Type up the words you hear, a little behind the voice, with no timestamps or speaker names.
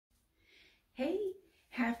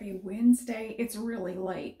Happy Wednesday. It's really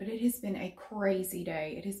late, but it has been a crazy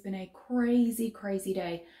day. It has been a crazy, crazy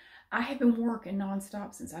day. I have been working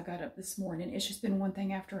nonstop since I got up this morning. It's just been one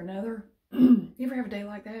thing after another. You ever have a day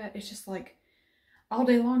like that? It's just like all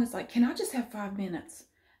day long, it's like, can I just have 5 minutes?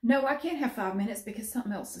 No, I can't have 5 minutes because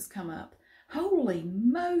something else has come up. Holy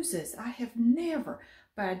Moses, I have never,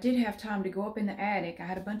 but I did have time to go up in the attic. I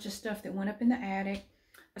had a bunch of stuff that went up in the attic.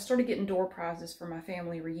 I started getting door prizes for my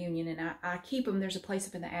family reunion, and I keep them. There's a place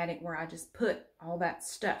up in the attic where I just put all that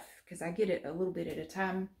stuff because I get it a little bit at a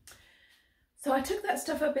time. So I took that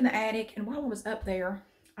stuff up in the attic, and while I was up there,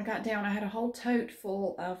 I got down. I had a whole tote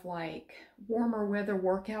full of like warmer weather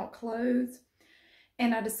workout clothes,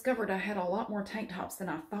 and I discovered I had a lot more tank tops than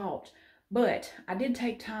I thought. But I did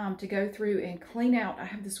take time to go through and clean out. I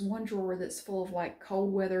have this one drawer that's full of like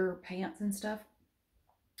cold weather pants and stuff.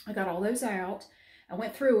 I got all those out. I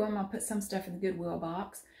went through them. I put some stuff in the Goodwill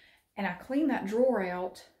box, and I cleaned that drawer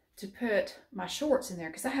out to put my shorts in there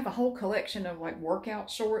because I have a whole collection of like workout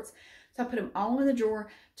shorts. So I put them all in the drawer,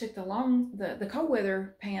 took the cold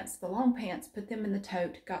weather pants, the long pants, put them in the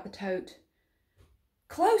tote, got the tote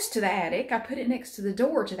close to the attic. I put it next to the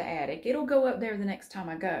door to the attic. It'll go up there the next time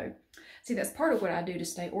I go. See, that's part of what I do to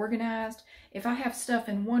stay organized. If I have stuff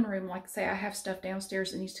in one room, like say I have stuff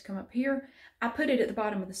downstairs that needs to come up here, I put it at the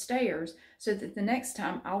bottom of the stairs so that the next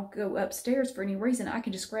time I'll go upstairs for any reason, I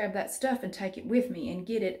can just grab that stuff and take it with me and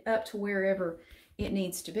get it up to wherever it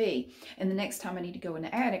needs to be. And the next time I need to go in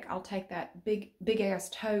the attic, I'll take that big ass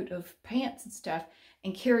tote of pants and stuff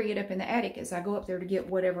and carry it up in the attic as I go up there to get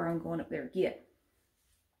whatever I'm going up there to get.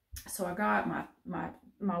 So I got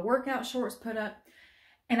my workout shorts put up,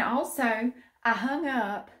 and also I hung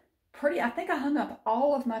up I think I hung up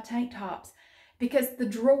all of my tank tops because the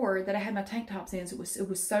drawer that I had my tank tops in, it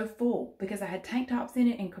was so full because I had tank tops in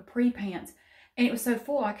it and capri pants, and it was so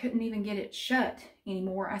full I couldn't even get it shut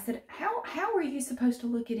anymore. I said, how are you supposed to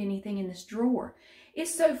look at anything in this drawer?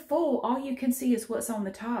 It's so full, all you can see is what's on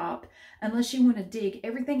the top, unless you want to dig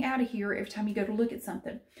everything out of here every time you go to look at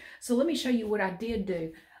something. So let me show you what I did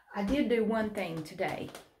do. I did do one thing today.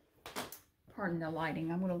 Pardon the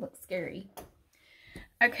lighting, I'm going to look scary.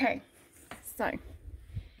 Okay, so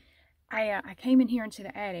I came in here into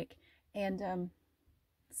the attic, and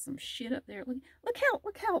some shit up there. Look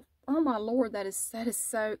how, oh my Lord, that is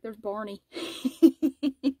so, there's Barney.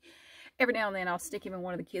 Every now and then I'll stick him in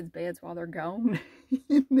one of the kids' beds while they're gone.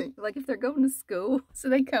 Like if they're going to school, so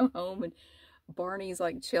they go home and Barney's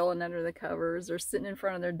like chilling under the covers or sitting in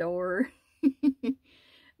front of their door.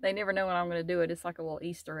 They never know when I'm going to do it. It's like a little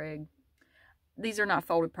Easter egg. These are not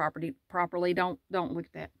folded properly. Don't look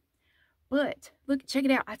at that. But look, check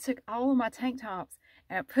it out. I took all of my tank tops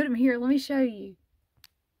and I put them here. Let me show you.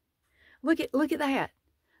 Look at that.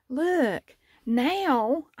 Look.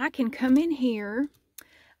 Now I can come in here.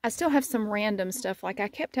 I still have some random stuff. Like I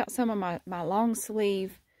kept out some of my long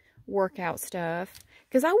sleeve workout stuff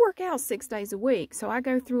because I work out 6 days a week. So I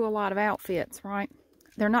go through a lot of outfits, right?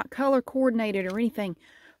 They're not color coordinated or anything.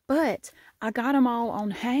 But I got them all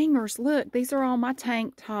on hangers. Look, these are all my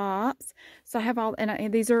tank tops. So I have all,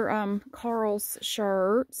 and these are Carl's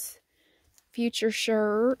shirts, Future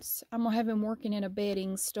shirts. I'm going to have him working in a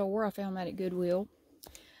bedding store. I found that at Goodwill.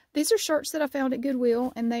 These are shirts that I found at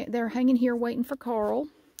Goodwill, and they're hanging here waiting for Carl.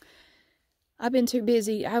 I've been too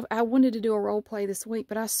busy. I wanted to do a role play this week,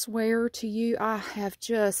 but I swear to you, I have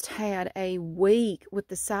just had a week with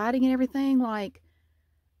the siding and everything. Like,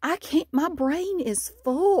 I can't, my brain is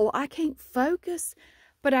full. I can't focus,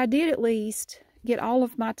 but I did at least get all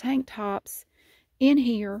of my tank tops in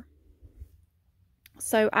here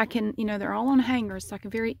so I can, you know, they're all on hangers, so I can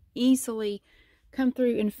very easily come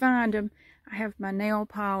through and find them. I have my nail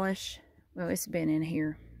polish. Well, it's been in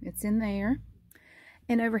here. It's in there.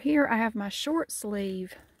 And over here, I have my short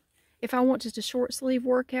sleeve. If I want just a short sleeve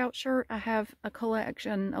workout shirt, I have a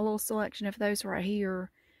collection, a little selection of those right here.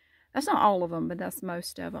 That's not all of them, but that's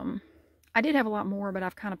most of them. I did have a lot more, but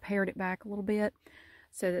I've kind of pared it back a little bit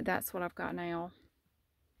so that that's what I've got now.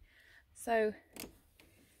 So,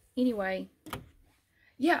 anyway,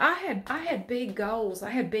 yeah, I had big goals.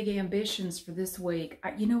 I had big ambitions for this week.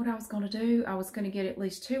 You know what I was going to do? I was going to get at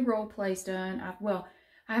least 2 role plays done.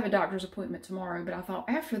 I have a doctor's appointment tomorrow, but I thought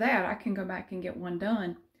after that I can go back and get one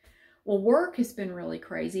done. Well, work has been really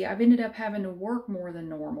crazy. I've ended up having to work more than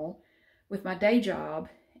normal with my day job.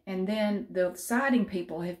 And then the siding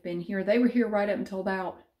people have been here. They were here right up until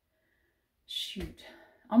about,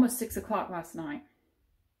 almost 6 o'clock last night,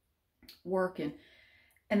 working.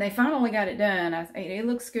 And they finally got it done. It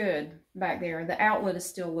looks good back there. The outlet is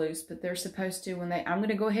still loose, but they're supposed to, I'm going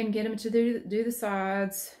to go ahead and get them to do the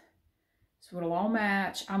sides, So it'll all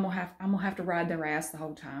match. I'm gonna have to ride their ass the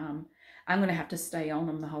whole time. I'm gonna have to stay on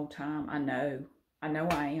them the whole time. I know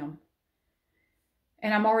I am.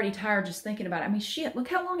 And I'm already tired just thinking about it. I mean, shit, look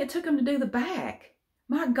how long it took them to do the back.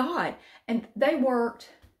 My God. And they worked,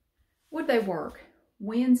 what did they work?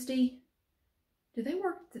 Wednesday? Did they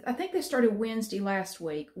work? I think they started Wednesday last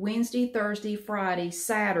week. Wednesday, Thursday, Friday,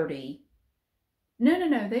 Saturday.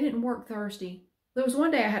 No, they didn't work Thursday. There was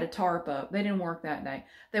one day I had a tarp up. They didn't work that day.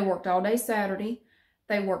 They worked all day Saturday.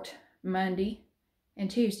 They worked Monday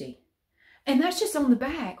and Tuesday. And that's just on the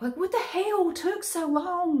back. Like, what the hell took so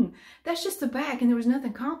long? That's just the back, and there was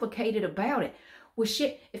nothing complicated about it. Well,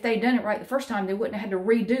 shit, if they'd done it right the first time, they wouldn't have had to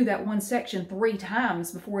redo that one section 3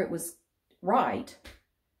 times before it was right.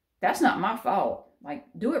 That's not my fault. Like,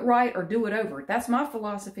 do it right or do it over. That's my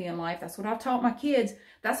philosophy in life. That's what I've taught my kids.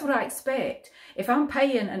 That's what I expect. If I'm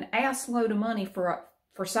paying an ass load of money for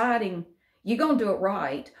siding, you're going to do it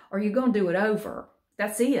right or you're going to do it over.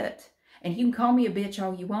 That's it. And you can call me a bitch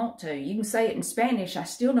all you want to. You can say it in Spanish. I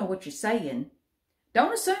still know what you're saying.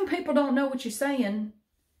 Don't assume people don't know what you're saying.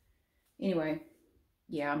 Anyway,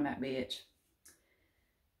 yeah, I'm that bitch.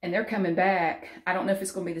 And they're coming back. I don't know if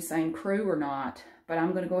it's going to be the same crew or not, but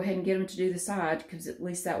I'm going to go ahead and get them to do the side because at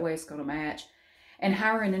least that way it's going to match. And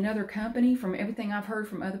hiring another company, from everything I've heard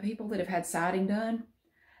from other people that have had siding done,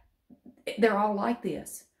 they're all like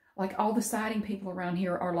this. Like, all the siding people around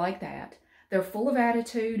here are like that. They're full of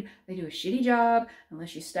attitude. They do a shitty job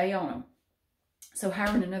unless you stay on them. So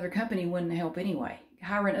hiring another company wouldn't help anyway.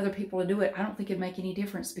 Hiring other people to do it, I don't think it'd make any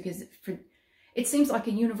difference because it seems like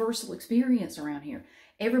a universal experience around here.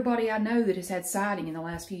 Everybody I know that has had siding in the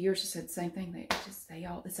last few years has said the same thing.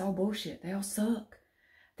 It's all bullshit. They all suck.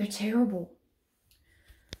 They're terrible.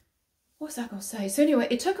 What was I going to say? So anyway,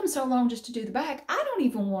 it took them so long just to do the back. I don't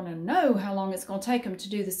even want to know how long it's going to take them to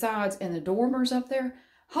do the sides and the dormers up there.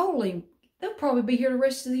 Holy, they'll probably be here the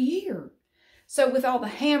rest of the year. So with all the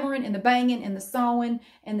hammering and the banging and the sawing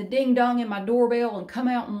and the ding-dong in my doorbell and come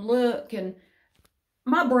out and look, and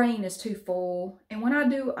my brain is too full. And when I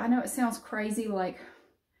do, I know it sounds crazy, like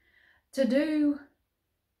to do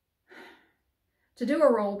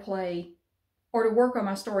a role play or to work on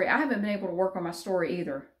my story. I haven't been able to work on my story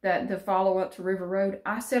either. The follow-up to River Road.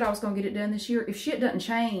 I said I was going to get it done this year. If shit doesn't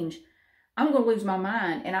change, I'm going to lose my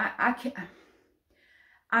mind. And I can't.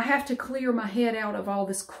 I have to clear my head out of all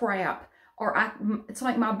this crap. Or it's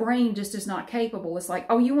like my brain just is not capable. It's like,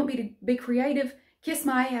 oh, you want me to be creative? Kiss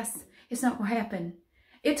my ass. It's not going to happen.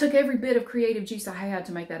 It took every bit of creative juice I had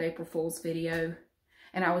to make that April Fool's video.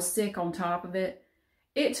 And I was sick on top of it.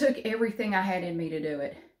 It took everything I had in me to do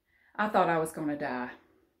it. I thought I was going to die.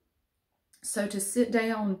 So to sit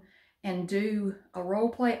down and do a role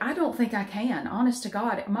play, I don't think I can. Honest to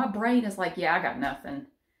God, my brain is like, yeah, I got nothing.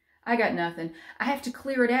 I got nothing. I have to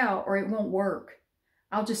clear it out or it won't work.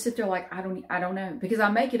 I'll just sit there like, I don't know. Because I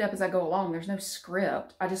make it up as I go along. There's no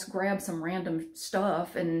script. I just grab some random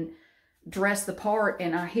stuff and dress the part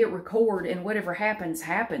and I hit record and whatever happens,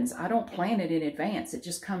 happens. I don't plan it in advance. It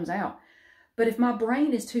just comes out. But if my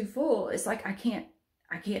brain is too full, it's like I can't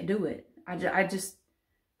do it. I just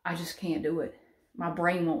can't do it. My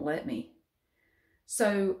brain won't let me.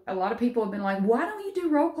 So a lot of people have been like, why don't you do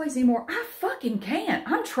role plays anymore? I fucking can't.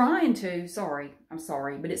 I'm trying to. I'm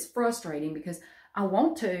sorry. But it's frustrating because I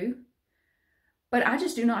want to. But I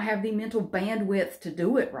just do not have the mental bandwidth to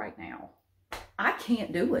do it right now. I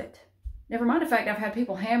can't do it. Never mind the fact I've had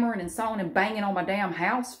people hammering and sawing and banging on my damn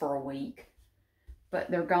house for a week. But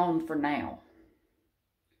they're gone for now.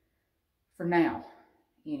 For now.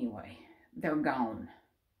 Anyway, they're gone.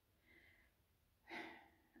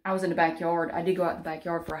 I was in the backyard. I did go out in the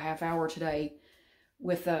backyard for a half hour today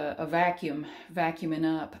with a vacuum, vacuuming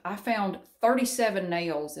up. I found 37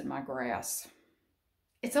 nails in my grass.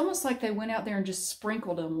 It's almost like they went out there and just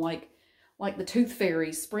sprinkled them like the tooth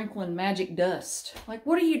fairies sprinkling magic dust. Like,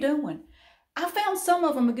 what are you doing? I found some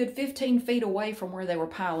of them a good 15 feet away from where they were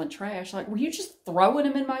piling trash. Like, were you just throwing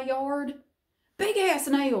them in my yard? Big ass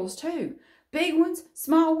nails too. Big ones,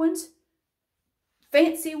 small ones,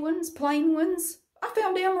 fancy ones, plain ones. I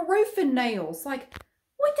found damn roofing nails. Like,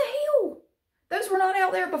 what the hell? Those were not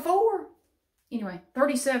out there before. Anyway,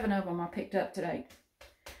 37 of them I picked up today.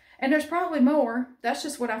 And there's probably more. That's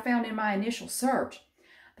just what I found in my initial search.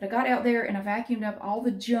 But I got out there and I vacuumed up all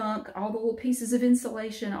the junk, all the little pieces of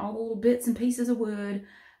insulation, all the little bits and pieces of wood.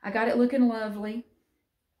 I got it looking lovely.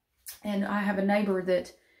 And I have a neighbor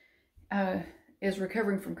that is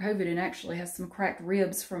recovering from COVID and actually has some cracked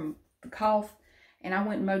ribs from the cough. And I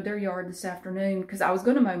went and mowed their yard this afternoon because I was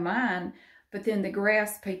going to mow mine. But then the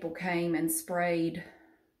grass people came and sprayed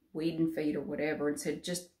weed and feed or whatever and said,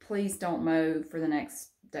 just please don't mow for the next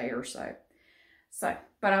day or so. So,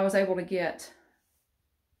 but I was able to get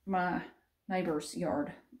my neighbor's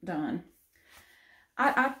yard done.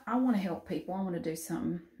 I want to help people. I want to do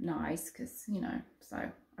something nice because, you know, so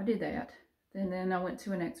I did that. And then I went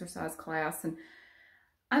to an exercise class and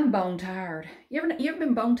I'm bone tired. You ever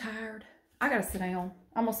been bone tired? I got to sit down.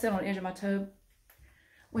 I'm going to sit on the edge of my tub,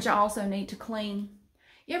 which I also need to clean.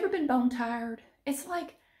 You ever been bone tired? It's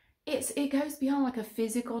like, it goes beyond like a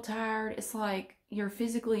physical tired. It's like you're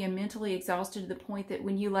physically and mentally exhausted to the point that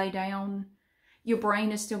when you lay down, your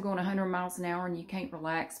brain is still going 100 miles an hour and you can't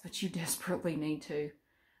relax, but you desperately need to.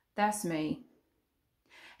 That's me.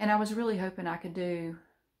 And I was really hoping I could do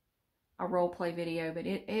a role play video, but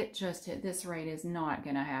it just at this rate is not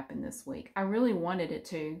going to happen this week. I really wanted it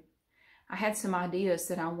to. I had some ideas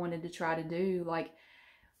that I wanted to try to do. Like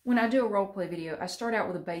when I do a role play video, I start out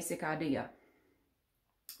with a basic idea.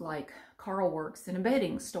 Like Carl works in a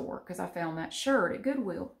bedding store because I found that shirt at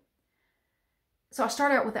Goodwill. So I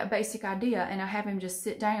start out with that basic idea and I have him just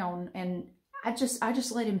sit down and I just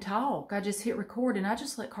let him talk. I just hit record and I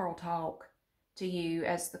just let Carl talk to you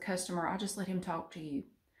as the customer. I just let him talk to you.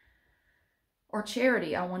 Or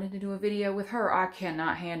Charity, I wanted to do a video with her. I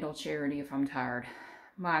cannot handle Charity if I'm tired.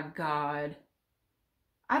 My God.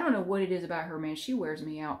 I don't know what it is about her, man. She wears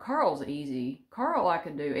me out. Carl's easy. Carl I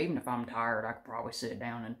could do, even if I'm tired, I could probably sit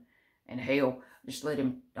down and hell, just let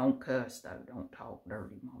him, don't cuss though. Don't talk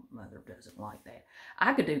dirty. My mother doesn't like that.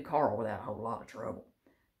 I could do Carl without a whole lot of trouble.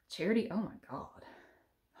 Charity, oh my God.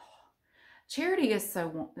 Charity is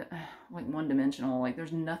so like one-dimensional. Like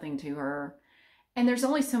there's nothing to her. And there's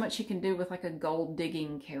only so much you can do with like a gold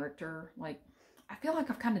digging character. Like I feel like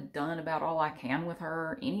I've kind of done about all I can with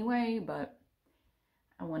her anyway, but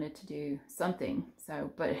I wanted to do something.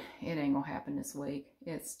 So, but it ain't gonna happen this week.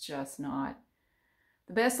 It's just not.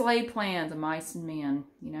 The best laid plans of mice and men.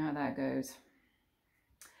 You know how that goes.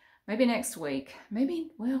 Maybe next week. Maybe,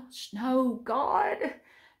 well, no, God.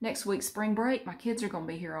 Next week, spring break. My kids are going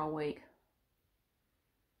to be here all week.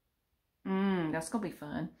 That's going to be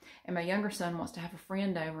fun. And my younger son wants to have a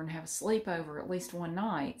friend over and have a sleepover at least one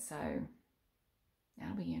night. So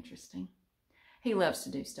that'll be interesting. He loves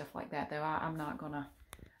to do stuff like that, though. I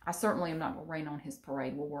certainly am not going to rain on his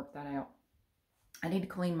parade. We'll work that out. I need to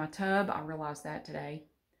clean my tub. I realized that today.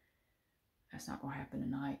 That's not going to happen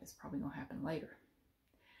tonight. It's probably going to happen later.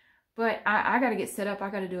 But I got to get set up.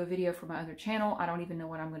 I got to do a video for my other channel. I don't even know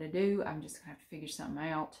what I'm going to do. I'm just going to have to figure something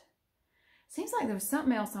out. Seems like there was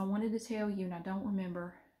something else I wanted to tell you and I don't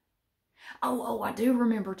remember. Oh, I do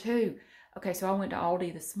remember too. Okay, so I went to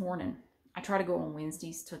Aldi this morning. I try to go on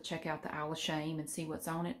Wednesdays to check out the Isle of Shame and see what's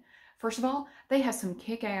on it. First of all, they have some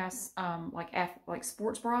kick-ass like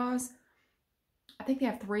sports bras. I think they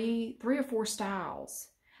have three or four styles.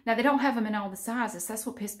 Now, they don't have them in all the sizes. That's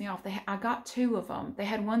what pissed me off. I got two of them. They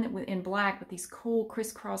had one that was in black with these cool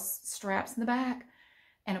crisscross straps in the back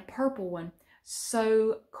and a purple one.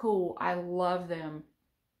 So cool. I love them.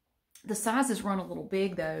 The sizes run a little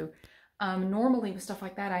big, though. Normally, with stuff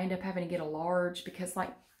like that, I end up having to get a large because,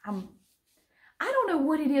 like, I don't know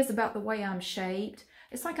what it is about the way I'm shaped.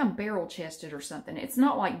 It's like I'm barrel-chested or something. It's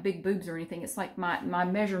not like big boobs or anything. It's like my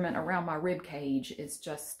measurement around my rib cage is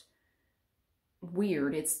just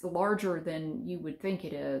weird. It's larger than you would think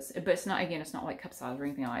it is. But it's not, again, it's not like cup size or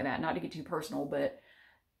anything like that. Not to get too personal, but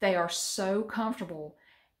they are so comfortable.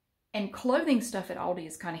 And clothing stuff at Aldi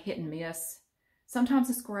is kind of hit and miss. Sometimes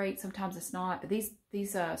it's great, sometimes it's not. But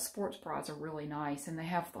these sports bras are really nice. And they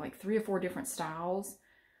have like 3 or 4 different styles.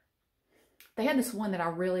 They had this one that I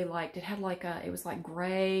really liked. It had like it was like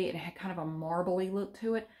gray and it had kind of a marbly look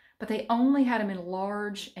to it. But they only had them in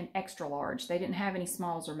large and extra large. They didn't have any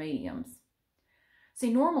smalls or mediums.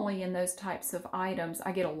 See, normally in those types of items,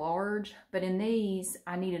 I get a large. But in these,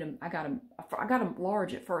 I got a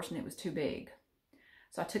large at first and it was too big.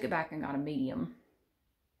 So I took it back and got a medium.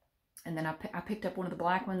 And then I picked up one of the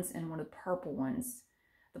black ones and one of the purple ones.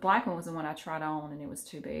 The black one was the one I tried on and it was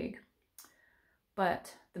too big.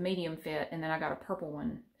 But the medium fit, and then I got a purple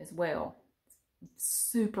one as well.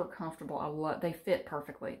 Super comfortable. They fit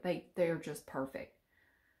perfectly. They're just perfect.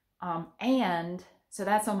 And so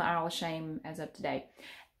that's on the Isle of Shame as of today.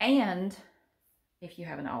 And if you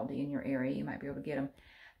have an Aldi in your area, you might be able to get them.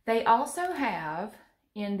 They also have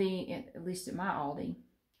at least at my Aldi,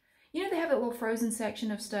 you know, they have that little frozen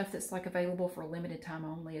section of stuff that's like available for a limited time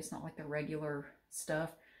only. It's not like the regular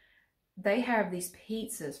stuff. They have these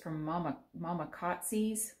pizzas from Mama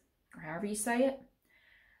Kotzi's, or however you say it.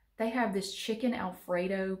 They have this chicken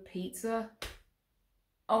Alfredo pizza.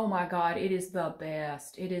 Oh my God, it is the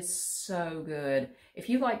best. It is so good. If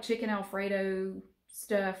you like chicken Alfredo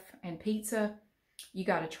stuff and pizza, You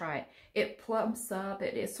got to try it. It plumps up.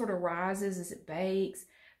 It sort of rises as it bakes.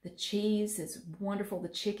 The cheese is wonderful. The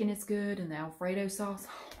chicken is good. And the Alfredo sauce.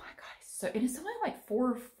 Oh my God. It's only like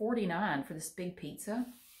 $4.49 for this big pizza.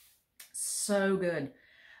 So good.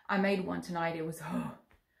 I made one tonight. It was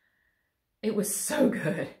so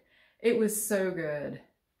good. It was so good.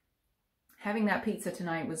 Having that pizza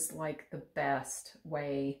tonight was like the best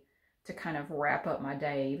way to kind of wrap up my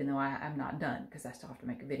day, even though I'm not done because I still have to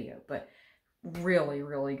make a video, but really,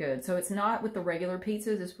 really good. So it's not with the regular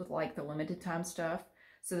pizzas, it's with like the limited time stuff.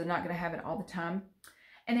 So they're not going to have it all the time.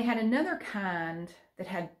 And they had another kind that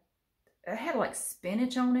had like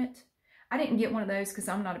spinach on it. I didn't get one of those because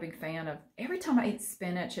I'm not a big fan of, every time I eat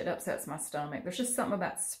spinach, it upsets my stomach. There's just something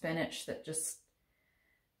about spinach that just,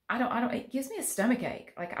 it gives me a stomach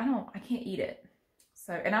ache. Like, I can't eat it.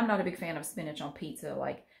 So, and I'm not a big fan of spinach on pizza.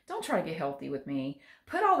 Like, don't try to get healthy with me.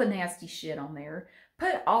 Put all the nasty shit on there.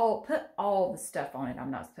 Put all the stuff on it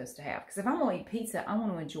I'm not supposed to have. Because if I'm going to eat pizza, I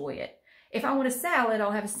want to enjoy it. If I want a salad,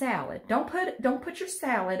 I'll have a salad. Don't put your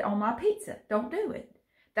salad on my pizza. Don't do it.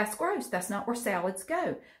 That's gross. That's not where salads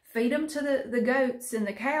go. Feed them to the goats and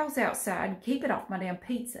the cows outside and keep it off my damn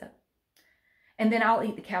pizza. And then I'll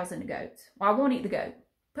eat the cows and the goats. Well, I won't eat the goat.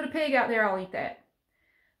 Put a pig out there, I'll eat that.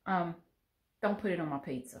 Don't put it on my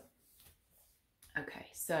pizza. Okay,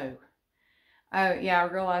 so, oh yeah, I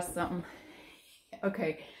realized something.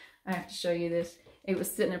 Okay, I have to show you this. It was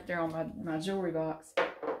sitting up there on my jewelry box.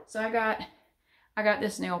 So I got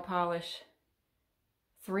this nail polish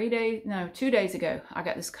 2 days ago. I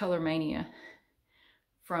got this Color Mania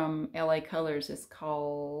from LA Colors. It's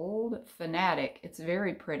called Fanatic. It's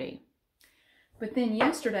very pretty. But then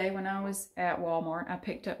yesterday when I was at Walmart, I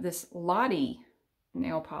picked up this Lottie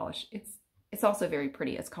nail polish. It's also very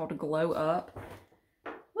pretty. It's called Glow Up.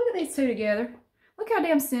 Look at these two together. Look how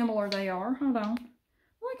damn similar they are. Hold on.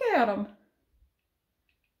 Look at them.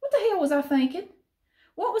 What the hell was I thinking?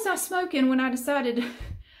 What was I smoking when I decided?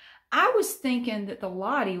 I was thinking that the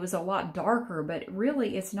Lottie was a lot darker, but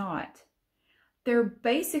really it's not. They're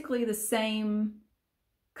basically the same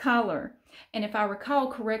color. And if I recall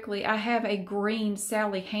correctly, I have a green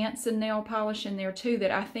Sally Hansen nail polish in there too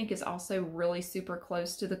that I think is also really super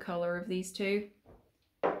close to the color of these two.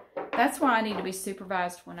 That's why I need to be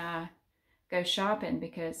supervised when I go shopping,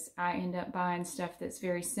 because I end up buying stuff that's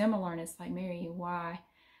very similar and it's like, Mary, why?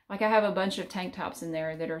 Like I have a bunch of tank tops in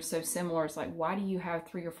there that are so similar. It's like, why do you have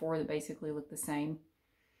 3 or 4 that basically look the same?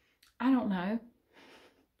 I don't know.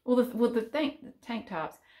 Well, the tank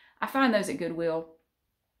tops, I find those at Goodwill.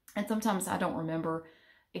 And sometimes I don't remember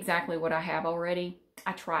exactly what I have already.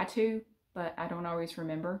 I try to, but I don't always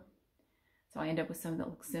remember. So I end up with some that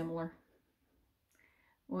look similar.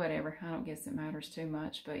 Whatever. I don't guess it matters too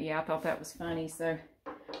much. But yeah, I thought that was funny. So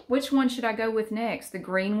which one should I go with next? The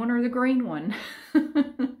green one or the green one?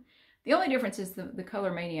 The only difference is the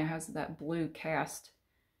Color Mania has that blue cast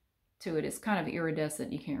to it. It's kind of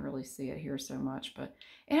iridescent. You can't really see it here so much, but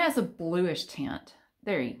it has a bluish tint.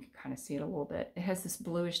 There, you can kind of see it a little bit. It has this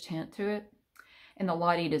bluish tint to it, and the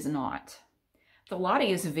Lottie does not. The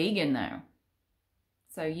Lottie is vegan, though.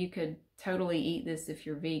 So you could totally eat this if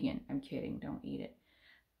you're vegan. I'm kidding. Don't eat it.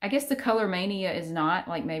 I guess the Color Mania is not.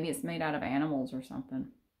 Like, maybe it's made out of animals or something.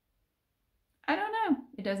 I don't know.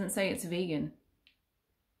 It doesn't say it's vegan.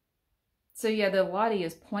 So, yeah, the Lottie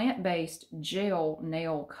is plant-based gel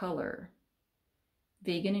nail color.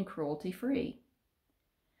 Vegan and cruelty-free.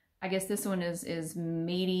 I guess this one is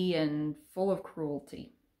meaty and full of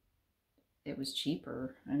cruelty. It was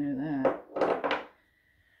cheaper. I know that.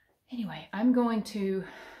 Anyway, I'm going to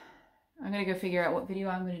go figure out what video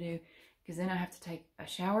I'm going to do, because then I have to take a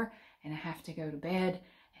shower and I have to go to bed.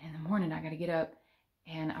 And in the morning, I got to get up,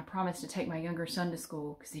 and I promised to take my younger son to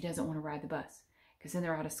school because he doesn't want to ride the bus. Because then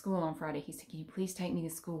they're out of school on Friday. He said, can you please take me to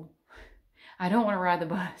school? I don't want to ride the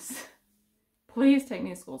bus. Please take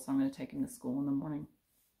me to school. So I'm going to take him to school in the morning.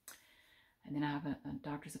 And then I have a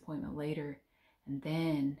doctor's appointment later. And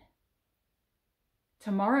then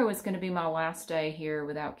tomorrow is going to be my last day here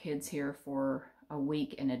without kids here for a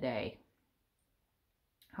week and a day.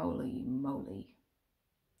 Holy moly.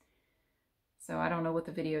 So I don't know what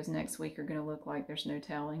the videos next week are going to look like. There's no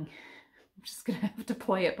telling. I'm just going to have to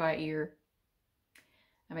play it by ear.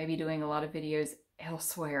 I may be doing a lot of videos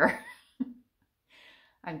elsewhere.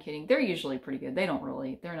 I'm kidding. They're usually pretty good.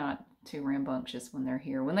 They're not too rambunctious when they're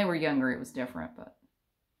here. When they were younger, it was different, but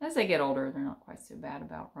as they get older, they're not quite so bad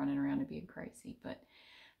about running around and being crazy. But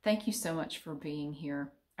thank you so much for being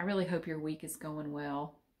here. I really hope your week is going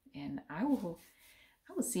well, and I will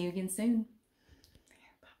see you again soon.